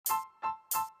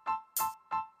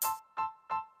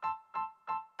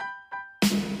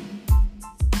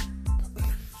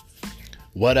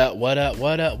What up, what up,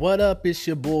 what up, what up? It's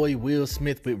your boy Will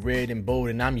Smith with Red and Bold,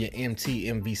 and I'm your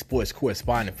MTMV sports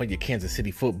correspondent for your Kansas City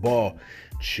football.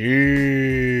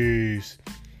 Cheers.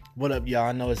 What up, y'all?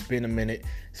 I know it's been a minute.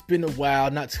 It's been a while.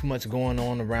 Not too much going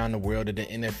on around the world of the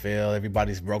NFL.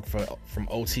 Everybody's broke from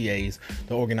OTAs,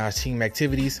 the organized team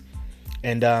activities.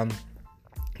 And, our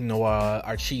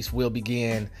Chiefs will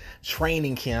begin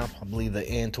training camp, I believe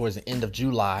towards the end of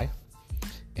July.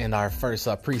 And our first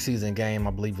preseason game, I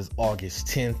believe, is August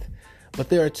 10th. But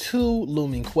there are two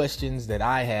looming questions that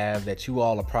I have that you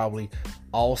all are probably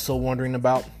also wondering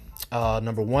about.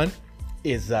 Number one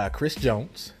is Chris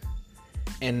Jones.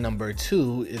 And number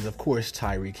two is, of course,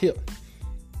 Tyreek Hill.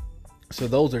 So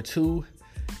those are two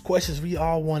questions we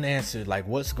all want answered. Like,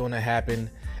 what's going to happen?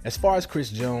 As far as Chris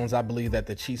Jones, I believe that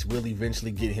the Chiefs will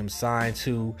eventually get him signed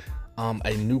to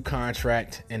a new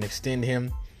contract and extend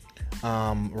him.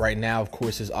 Right now, of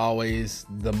course, is always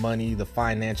the money, the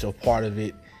financial part of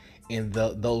it, and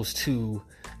those two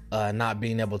not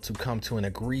being able to come to an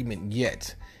agreement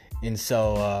yet. And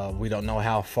so we don't know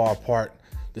how far apart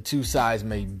the two sides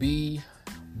may be,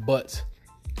 but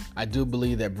I do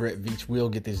believe that Brett Veach will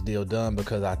get this deal done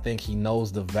because I think he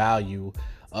knows the value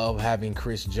of having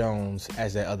Chris Jones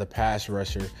as that other pass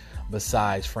rusher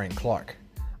besides Frank Clark.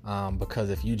 Because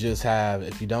if you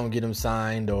don't get him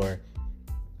signed, or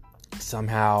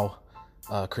somehow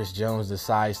Chris Jones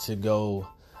decides to go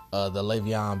the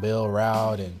Le'Veon Bell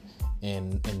route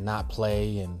and not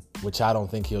play, and which I don't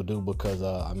think he'll do because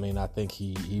I think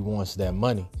he wants that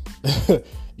money.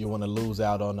 You want to lose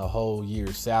out on a whole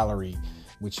year's salary,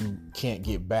 which you can't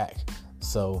get back.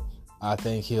 So I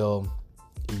think he'll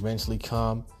eventually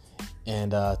come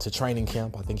and to training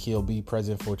camp. I think he'll be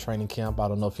present for training camp. I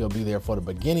don't know if he'll be there for the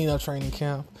beginning of training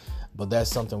camp, but that's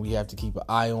something we have to keep an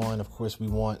eye on. Of course, we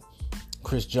want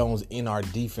Chris Jones in our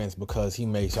defense because he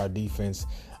makes our defense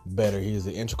better. He is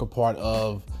an integral part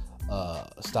of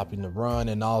stopping the run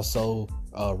and also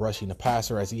rushing the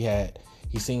passer. As he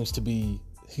seems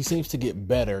to get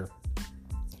better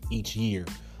each year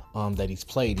that he's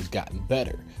played. He's gotten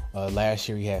better. Last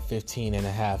year he had 15 and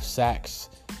a half sacks,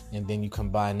 and then you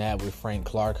combine that with Frank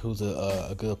Clark, who's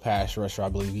a good pass rusher. I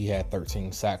believe he had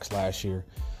 13 sacks last year.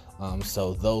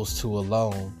 So those two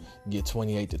alone get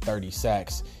 28 to 30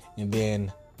 sacks. And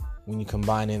then when you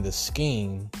combine in the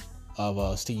scheme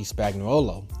of Steve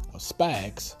Spagnuolo, of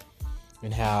Spags,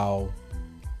 and how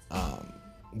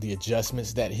the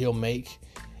adjustments that he'll make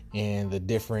and the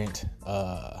different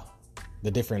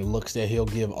looks that he'll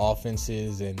give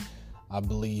offenses, and I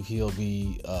believe he'll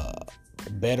be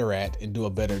better at and do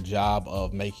a better job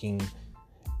of making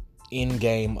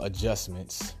in-game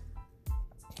adjustments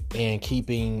and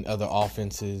keeping other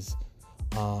offenses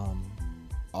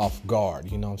off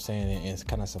guard, you know what I'm saying? And it's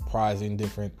kind of surprising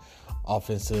different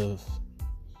offenses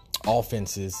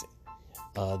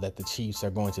that the Chiefs are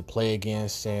going to play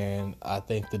against, and I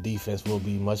think the defense will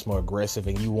be much more aggressive,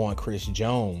 and you want Chris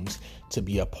Jones to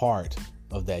be a part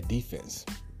of that defense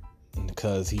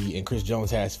because Chris Jones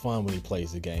has fun when he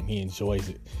plays the game. He enjoys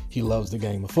it. He loves the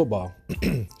game of football.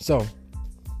 So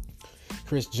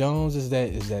Chris Jones is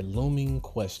that looming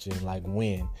question, like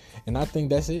when. And I think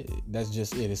that's it. That's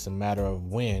just it. It's a matter of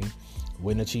when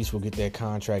the Chiefs will get that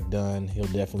contract done. He'll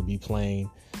definitely be playing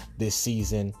this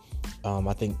season.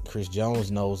 I think Chris Jones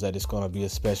knows that it's going to be a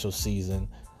special season,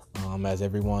 as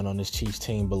everyone on this Chiefs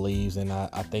team believes. And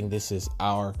I think this is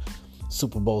our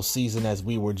Super Bowl season, as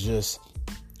we were just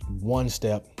one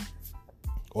step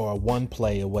or one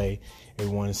play away,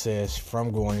 everyone says,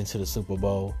 from going into the Super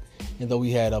Bowl. And though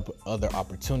we had other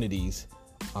opportunities,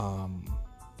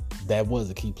 that was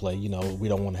a key play. You know, we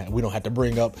don't have to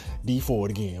bring up Dee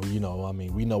Ford again. We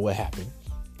know what happened.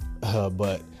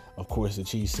 But of course, the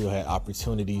Chiefs still had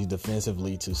opportunities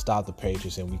defensively to stop the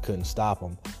Patriots, and we couldn't stop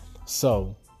them.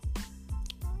 So,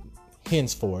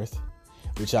 henceforth,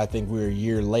 which I think we're a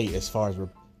year late as far as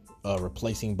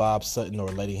replacing Bob Sutton or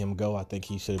letting him go. I think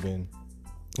he should have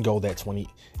go that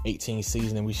 2018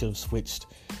 season, and we should have switched.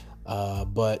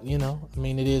 But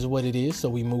it is what it is. So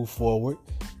we move forward.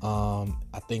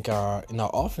 I think in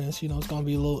our offense, it's going to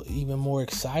be a little even more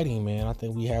exciting, man. I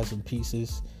think we have some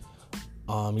pieces.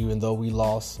 Even though we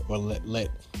lost or let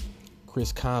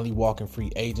Chris Conley walk in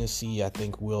free agency, I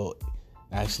think we'll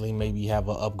actually maybe have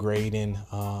an upgrade in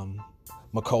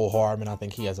Mecole Hardman. I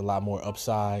think he has a lot more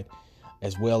upside,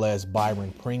 as well as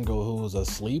Byron Pringle, who's a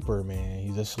sleeper, man.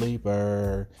 He's a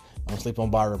sleeper. Don't sleep on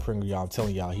Byron Pringle, y'all. I'm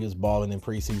telling y'all, he was balling in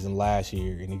preseason last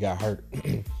year, and he got hurt.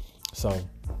 So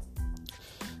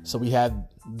we had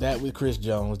that with Chris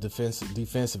Jones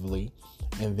defensively.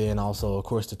 And then also, of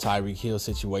course, the Tyreek Hill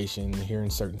situation, hearing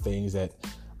certain things that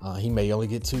He may only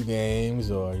get 2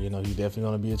 games, or he's definitely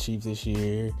going to be a Chief this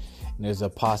year. And there's a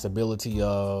possibility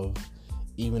of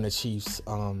even the Chiefs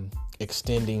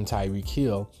extending Tyreek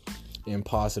Hill and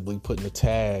possibly putting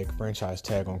the franchise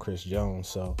tag on Chris Jones.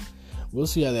 So we'll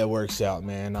see how that works out,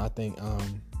 man. I think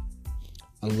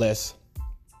unless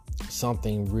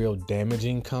something real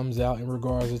damaging comes out in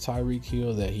regards to Tyreek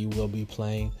Hill, that he will be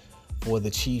playing for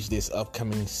the Chiefs this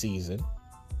upcoming season.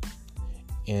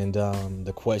 And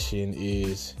the question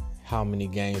is, how many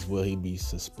games will he be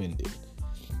suspended?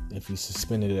 If he's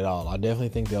suspended at all. I definitely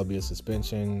think there'll be a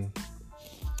suspension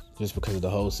just because of the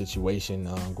whole situation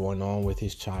going on with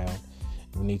his child.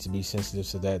 We need to be sensitive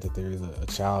to that there is a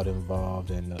child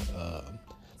involved. And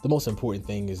the most important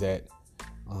thing is that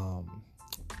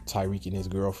Tyreek and his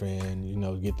girlfriend,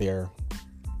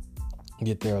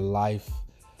 get their life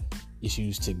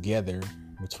issues together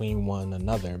between one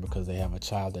another, because they have a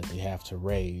child that they have to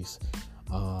raise,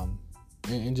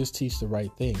 and just teach the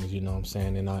right things, you know what I'm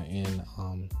saying,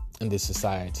 in this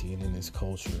society and in this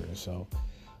culture. So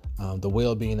the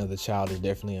well-being of the child is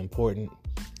definitely important.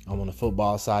 On the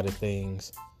football side of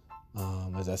things,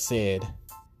 as I said,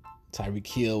 Tyreek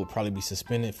Hill will probably be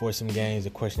suspended for some games. The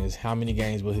question is, how many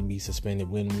games will he be suspended?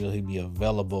 When will he be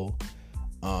available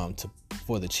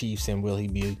for the Chiefs, and will he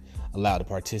be allowed to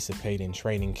participate in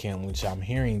training camp, which I'm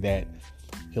hearing that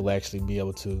he'll actually be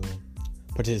able to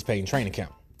participate in training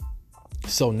camp.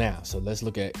 So let's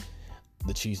look at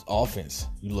the Chiefs offense.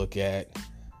 You look at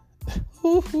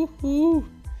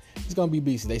it's going to be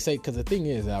beastly. They say, because the thing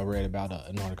is, I read about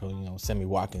an article, Sammy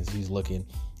Watkins, he's looking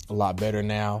a lot better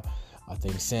now. I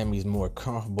think Sammy's more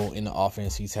comfortable in the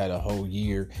offense. He's had a whole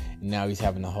year, and now he's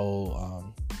having a whole,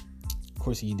 of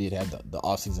course he did have the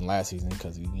offseason last season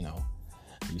because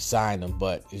we signed him,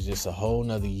 but it's just a whole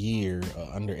nother year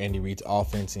under Andy Reid's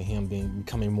offense, and him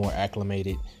becoming more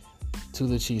acclimated to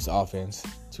the Chiefs offense,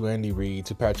 to Andy Reid,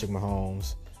 to Patrick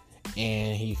Mahomes,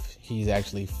 and he's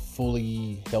actually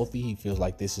fully healthy. He feels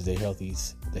like this is the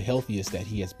healthiest that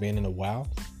he has been in a while.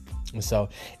 And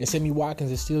Sammy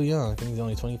Watkins is still young. I think he's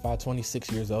only 25,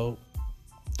 26 years old.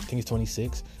 I think he's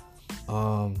 26.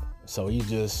 So he's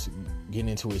just getting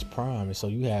into his prime. And so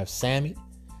you have Sammy,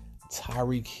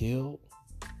 Tyreek Hill,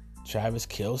 Travis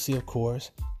Kelce, of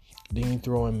course. Then you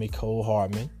throw in Mecole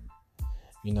Hardman,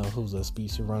 who's a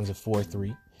speedster, runs a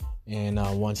 4.3.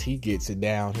 And once he gets it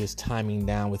down, his timing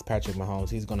down with Patrick Mahomes,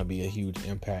 he's going to be a huge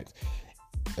impact,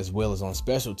 as well as on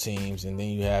special teams. And then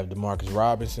you have Demarcus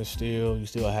Robinson still. You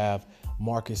still have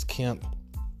Marcus Kemp.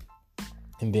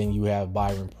 And then you have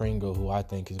Byron Pringle, who I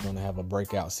think is going to have a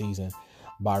breakout season.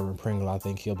 Byron Pringle, I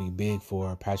think he'll be big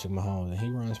for Patrick Mahomes. And he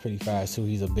runs pretty fast, too.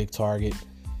 He's a big target.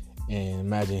 And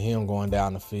imagine him going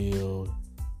down the field.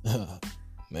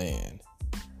 Man,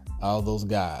 all those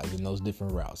guys in those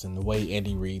different routes and the way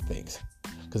Andy Reid thinks.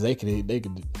 Because they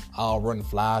could all run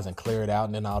flies and clear it out,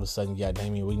 and then all of a sudden you got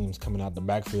Damian Williams coming out the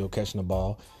backfield catching the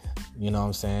ball. You know what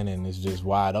I'm saying? And it's just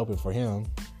wide open for him.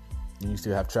 You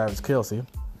still have Travis Kelce.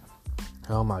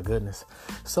 Oh, my goodness.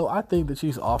 So I think the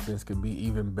Chiefs' offense could be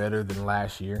even better than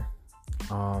last year.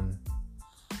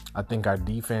 I think our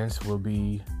defense will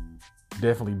be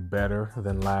definitely better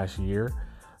than last year.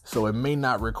 So it may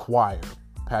not require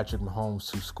Patrick Mahomes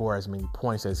to score as many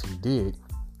points as he did,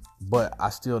 but I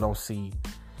still don't see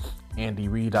Andy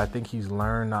Reid. I think he's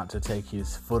learned not to take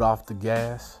his foot off the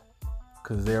gas,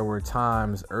 because there were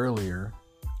times earlier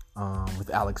with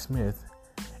Alex Smith,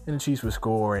 and the Chiefs would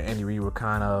score, and Andy Reid would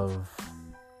kind of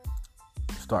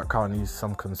start calling these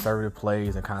some conservative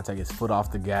plays and kind of take his foot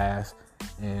off the gas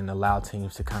and allow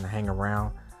teams to kind of hang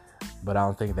around. But I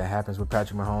don't think that happens with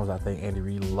Patrick Mahomes. I think Andy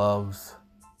Reid loves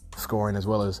scoring as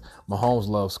well as Mahomes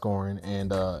loves scoring,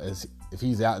 and if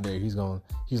he's out there, he's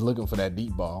looking for that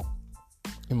deep ball.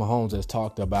 And Mahomes has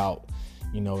talked about,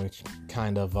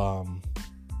 kind of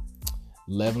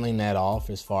leveling that off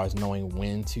as far as knowing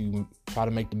when to try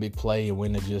to make the big play and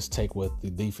when to just take what the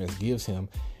defense gives him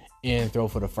and throw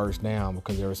for the first down,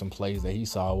 because there were some plays that he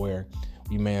saw where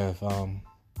we may have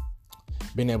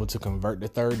been able to convert the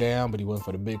third down, but he went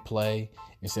for the big play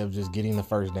instead of just getting the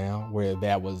first down where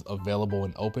that was available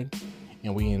and open,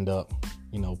 and we end up,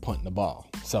 punting the ball.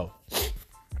 So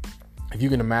if you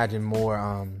can imagine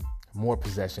more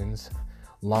possessions,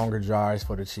 longer drives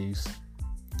for the Chiefs,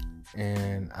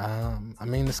 and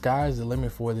the sky is the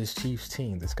limit for this Chiefs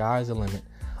team. The sky is the limit,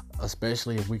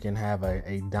 especially if we can have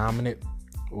a dominant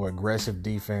or aggressive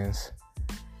defense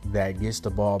that gets the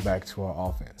ball back to our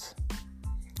offense.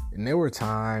 And there were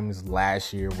times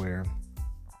last year where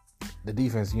the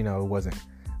defense, wasn't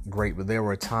great, but there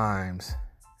were times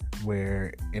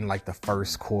where in like the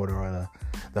first quarter or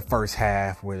the first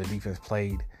half where the defense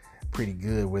played pretty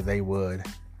good, where they would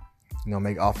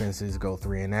make offenses go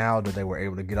 3 and out, or they were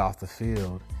able to get off the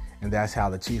field. And that's how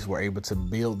the Chiefs were able to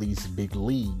build these big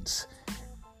leads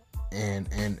and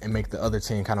make the other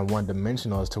team kind of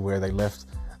one-dimensional, as to where they left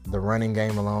the running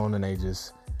game alone and they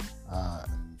just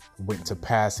went to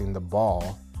passing the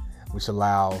ball, which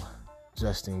allowed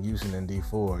Justin Houston and Dee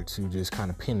Ford to just kind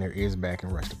of pin their ears back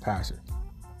and rush the passer.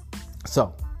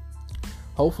 So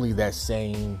hopefully that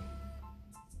same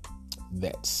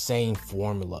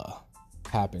formula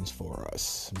happens for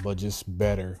us, but just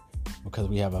better, because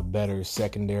we have a better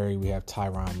secondary. We have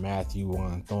Tyrann Mathieu,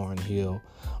 Juan Thornhill,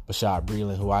 Bashaud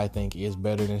Breeland, who I think is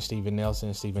better than Steven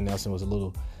Nelson. Steven Nelson was a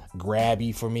little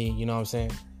grabby for me, you know what I'm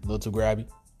saying? A little too grabby.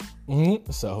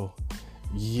 So,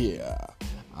 yeah,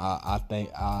 I think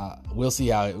we'll see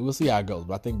how it goes.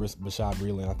 But I think Bashaud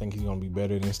Breeland, I think he's going to be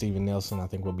better than Steven Nelson. I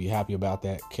think we'll be happy about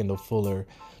that. Kendall Fuller,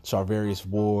 Charvarius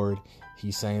Ward,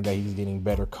 he's saying that he's getting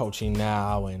better coaching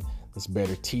now, and it's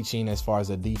better teaching as far as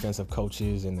the defensive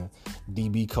coaches and the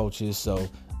DB coaches. So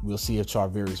we'll see if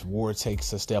Charvarius Ward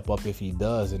takes a step up. If he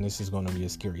does, and this is going to be a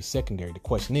scary secondary. The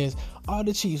question is, are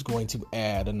the Chiefs going to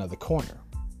add another corner?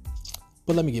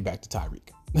 But let me get back to Tyreek.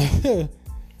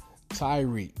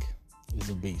 Tyreek is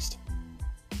a beast.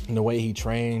 And the way he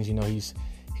trains,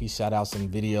 he shot out some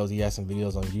videos. He has some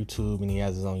videos on YouTube, and he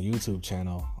has his own YouTube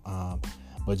channel.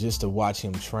 But just to watch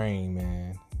him train,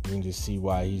 man, you can just see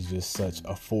why he's just such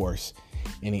a force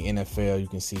in the NFL. You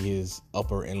can see his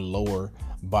upper and lower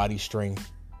body strength.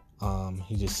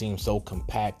 He just seems so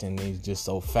compact, and he's just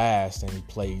so fast, and he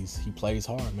plays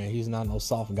hard, man. He's not no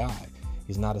soft guy.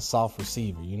 He's not a soft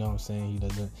receiver. You know what I'm saying? He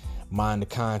doesn't mind the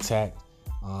contact.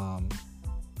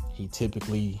 He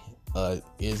typically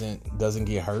doesn't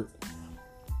get hurt.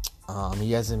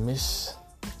 He hasn't missed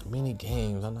many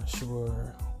games. I'm not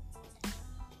sure.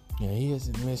 Yeah, he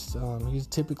hasn't missed. He's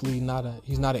typically not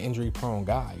an injury prone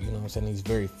guy. You know what I'm saying? He's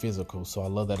very physical. So I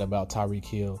love that about Tyreek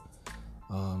Hill.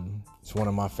 He's one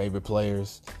of my favorite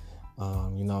players. You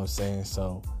know what I'm saying?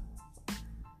 So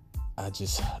it's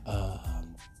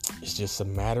just a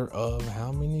matter of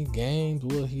how many games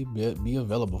will he be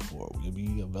available for? Will he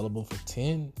be available for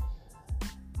 10?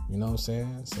 You know what I'm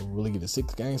saying? So will he get a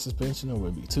 6-game suspension, or will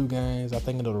it be 2 games? I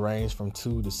think it'll range from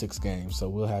 2 to 6 games. So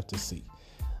we'll have to see.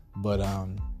 But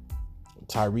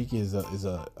Tyreek is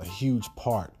a huge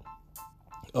part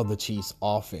of the Chiefs'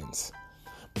 offense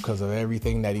because of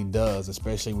everything that he does,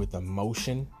 especially with the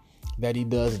motion that he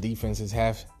does. Defenses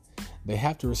have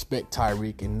to respect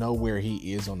Tyreek and know where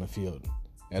he is on the field.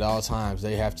 At all times,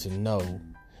 they have to know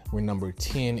where number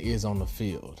 10 is on the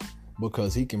field,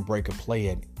 because he can break a play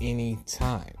at any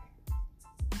time.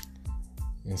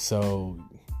 And so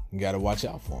you got to watch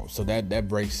out for him. So that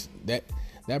breaks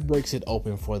it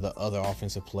open for the other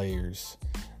offensive players,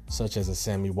 such as a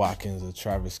Sammy Watkins, a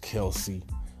Travis Kelce,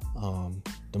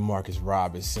 Demarcus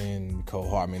Robinson, Mecole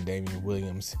Hardman, Damian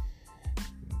Williams.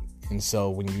 And so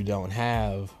when you don't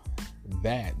have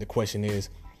that, the question is,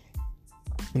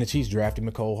 when the Chiefs drafted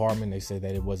Mecole Hardman, they said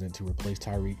that it wasn't to replace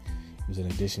Tyreek. It was an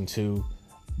addition to.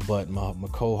 But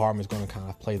Mecole Hardman is going to kind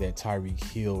of play that Tyreek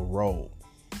Hill role.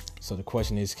 So the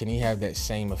question is, can he have that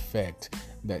same effect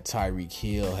that Tyreek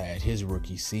Hill had his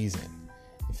rookie season?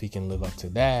 If he can live up to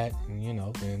that,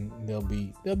 then they'll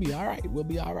be all right. We'll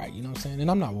be all right. You know what I'm saying? And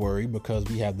I'm not worried, because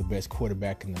we have the best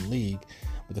quarterback in the league.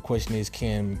 But the question is,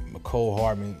 can Mecole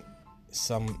Hardman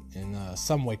in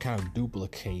some way kind of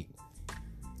duplicate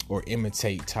or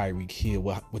imitate Tyreek Hill?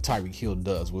 What Tyreek Hill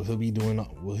does? Will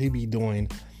he be doing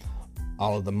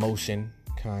all of the motion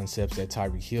concepts that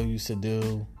Tyreek Hill used to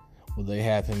do? Will they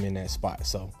have him in that spot?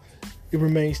 So it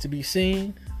remains to be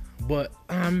seen, but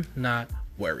I'm not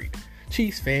worried.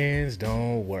 Chiefs fans,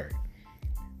 don't worry.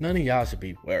 None of y'all should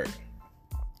be worried.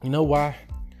 You know why?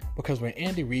 Because when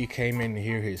Andy Reid came in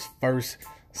here his first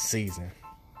season,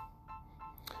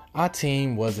 our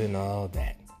team wasn't all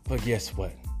that. But guess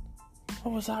what?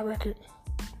 What was our record?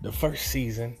 The first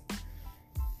season,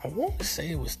 I want to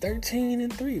say it was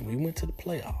 13-3. We went to the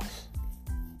playoffs.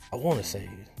 I want to say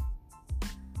it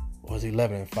was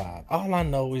 11-5. All I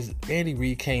know is Andy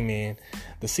Reid came in.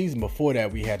 The season before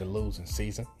that, we had a losing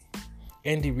season.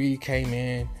 Andy Reid came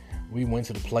in. We went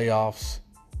to the playoffs.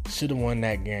 Should have won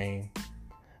that game.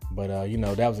 But,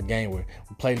 that was a game where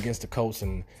we played against the Colts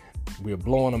and we were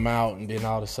blowing them out. And then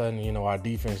all of a sudden, our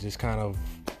defense just kind of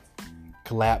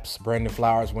collapsed. Brandon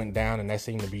Flowers went down, and that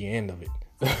seemed to be the end of it.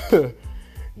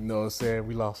 You know what I'm saying?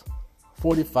 We lost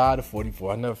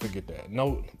 45-44. I'll never forget that.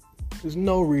 No, there's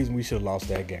no reason we should have lost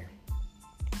that game.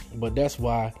 But that's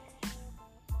why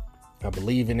I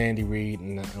believe in Andy Reid,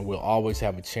 and we'll always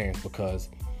have a chance, because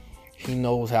he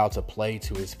knows how to play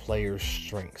to his players'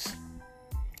 strengths.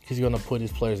 He's going to put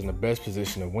his players in the best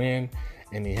position to win,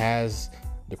 and he has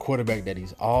the quarterback that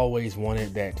he's always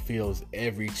wanted, that fills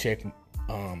every check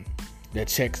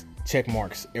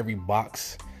marks every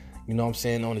box. You know what I'm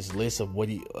saying, on his list of what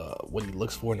he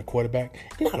looks for in a quarterback.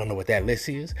 And I don't know what that list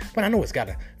is, but I know it's got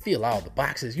to fill all the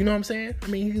boxes. You know what I'm saying? I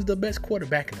mean, he's the best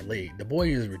quarterback in the league. The boy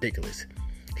is ridiculous.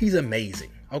 He's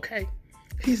amazing, okay?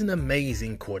 He's an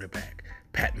amazing quarterback.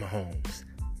 Pat Mahomes.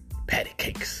 Patty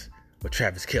Cakes, what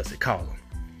Travis Kelce call him.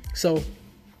 So,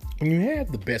 when you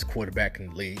have the best quarterback in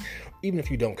the league, even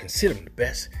if you don't consider him the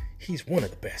best, he's one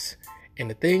of the best. And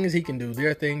the things he can do, there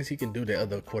are things he can do that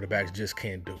other quarterbacks just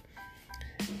can't do.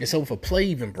 And so if a play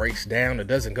even breaks down or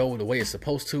doesn't go the way it's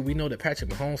supposed to, we know that Patrick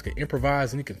Mahomes can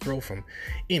improvise and he can throw from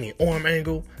any arm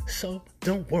angle. So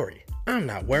don't worry. I'm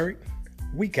not worried.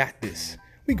 We got this.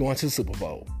 We going to the Super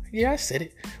Bowl. Yeah, I said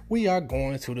it. We are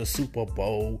going to the Super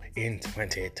Bowl in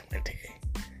 2020.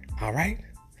 All right?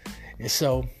 And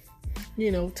so,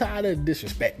 you know, tired of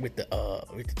disrespect with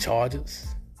the Chargers.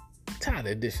 Tired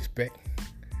of disrespect.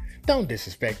 Don't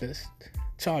disrespect us.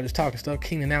 Chargers talking stuff,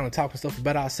 Keenan Allen talking stuff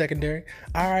about our secondary.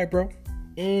 All right, bro.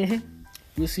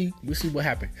 We'll see what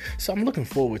happens. So I'm looking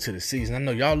forward to the season. I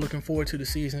know y'all looking forward to the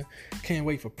season. Can't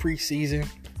wait for preseason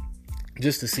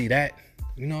just to see that.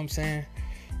 You know what I'm saying?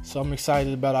 So I'm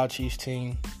excited about our Chiefs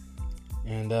team.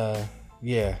 And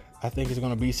yeah, I think it's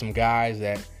going to be some guys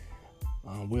that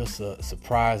will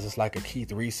surprise us, like a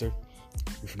Keith Reeser.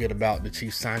 We forget about the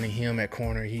Chiefs signing him at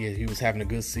corner. He was having a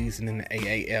good season in the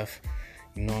AAF.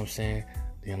 You know what I'm saying?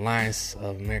 The Alliance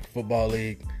of American Football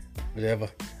League, whatever.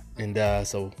 And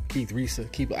so Keith Reeser,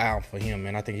 keep an eye out for him,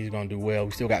 man. I think he's going to do well.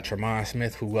 We still got Tremont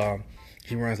Smith, who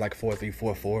he runs like 4.3,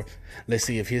 4.4. Let's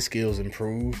see if his skills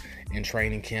improve in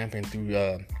training camp and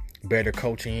through better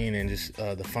coaching and just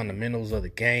the fundamentals of the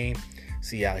game.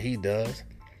 See how he does.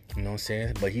 You know what I'm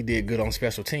saying? But he did good on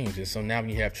special teams. And so now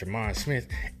when you have Tremont Smith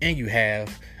and you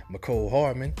have McCole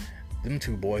Hardman, them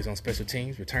two boys on special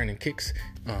teams, returning kicks,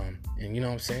 and you know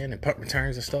what I'm saying, and punt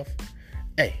returns and stuff.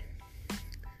 Hey,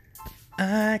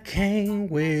 I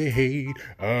can't wait.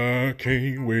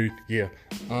 Yeah,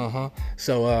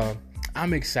 So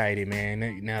I'm excited,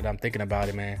 man. Now that I'm thinking about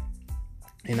it, man.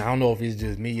 And I don't know if it's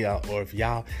just me or if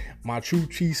y'all, my true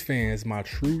Chiefs fans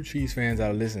that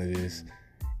are listening to this,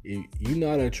 if you're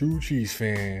not a true Chiefs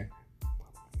fan,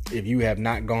 if you have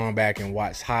not gone back and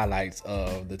watched highlights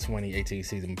of the 2018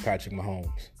 season with Patrick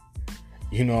Mahomes,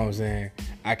 you know what I'm saying?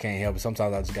 I can't help it.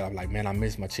 Sometimes I just got like, man, I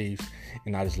miss my Chiefs,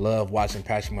 and I just love watching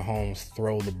Patrick Mahomes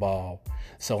throw the ball.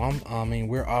 So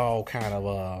we're all kind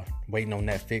of waiting on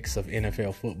that fix of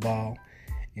NFL football.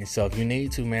 And so if you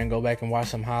need to, man, go back and watch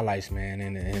some highlights, man.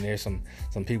 And there's some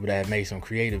people that have made some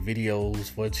creative videos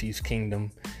for Chiefs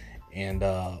Kingdom. And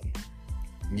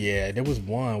yeah, there was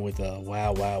one with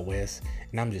Wild Wild West,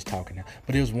 and I'm just talking now.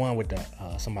 But there was one with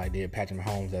somebody did Patrick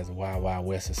Mahomes as a Wild Wild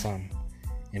West or something.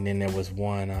 And then there was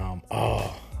one,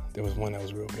 there was one that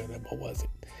was real good. What was it?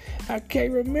 I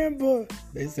can't remember.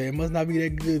 They say it must not be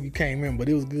that good if you can't remember, but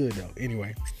it was good though.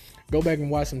 Anyway, go back and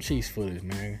watch some Chiefs footage,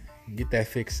 man. Get that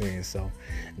fix in. So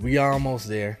we are almost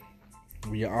there.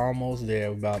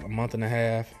 About a month and a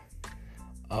half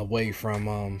away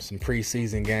from some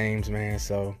preseason games, man.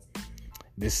 So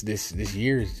this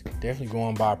year is definitely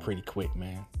going by pretty quick,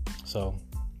 man. So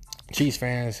Chiefs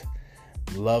fans,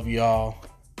 love y'all.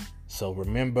 So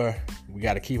remember, we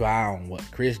got to keep an eye on what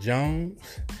Chris Jones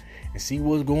and see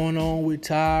what's going on with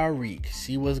Tyreek.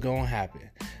 See what's going to happen.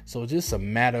 So it's just a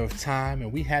matter of time,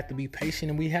 and we have to be patient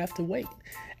and we have to wait.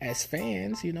 As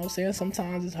fans, you know what I'm saying?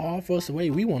 Sometimes it's hard for us to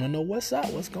wait. We want to know what's up,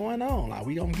 what's going on. Like,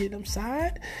 we going to get them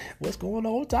signed? What's going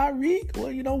on with Tyreek?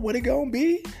 Well, you know, what it going to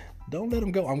be? Don't let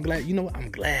them go. I'm glad. You know what?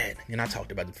 I'm glad. And I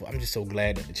talked about it before. I'm just so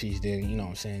glad that the Chiefs didn't, you know what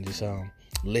I'm saying, just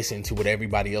listen to what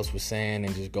everybody else was saying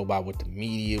and just go by what the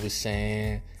media was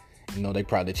saying. You know,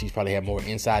 the Chiefs probably have more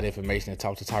inside information to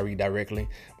talk to Tyreek directly.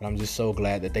 But I'm just so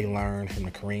glad that they learned from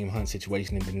the Kareem Hunt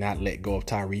situation and did not let go of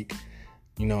Tyreek.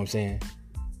 You know what I'm saying?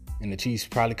 And the Chiefs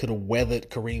probably could have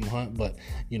weathered Kareem Hunt, but,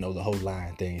 you know, the whole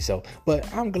line thing. So,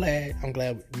 but I'm glad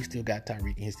we still got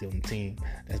Tyreek and he's still on the team.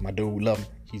 That's my dude. We love him.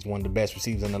 He's one of the best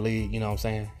receivers in the league. You know what I'm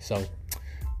saying? So,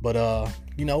 but,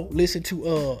 you know, listen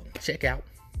to, check out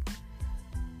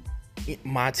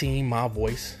my team, my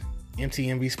voice,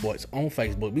 MTMV Sports on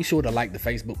Facebook. Be sure to like the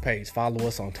Facebook page. Follow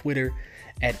us on Twitter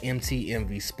at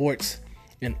MTMV Sports.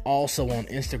 And also on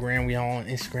Instagram. We are on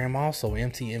Instagram also,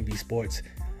 MTMV Sports.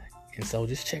 And so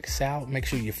just check us out. Make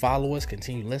sure you follow us.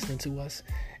 Continue listening to us.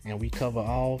 And we cover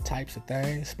all types of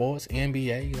things. Sports,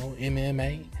 NBA, you know,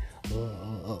 MMA.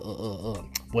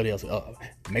 What else?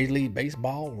 Major League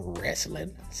Baseball,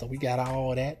 wrestling. So we got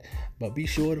all that. But be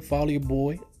sure to follow your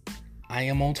boy. I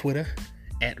am on Twitter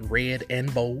at Red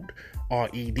and Bold,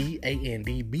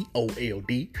 REDANDBOLD,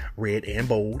 Red and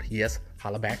Bold. Yes,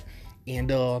 holla back. And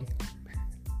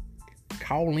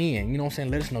call in, you know what I'm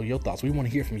saying? Let us know your thoughts. We want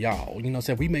to hear from y'all. You know what I'm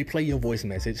saying? We may play your voice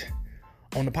message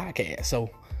on the podcast. So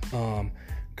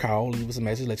call, leave us a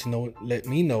message, let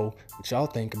me know what y'all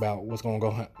think about what's going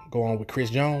to go on with Chris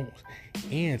Jones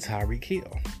and Tyreek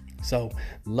Hill. So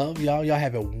love y'all. Y'all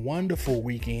have a wonderful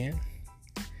weekend.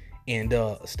 And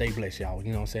stay blessed, y'all.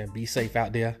 You know what I'm saying? Be safe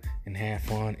out there and have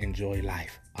fun. Enjoy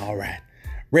life. All right.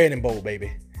 Red and Bold,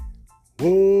 baby. Whoa,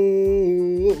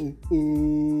 ooh,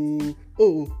 ooh,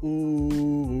 ooh,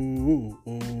 ooh,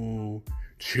 ooh.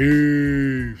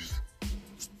 Chiefs.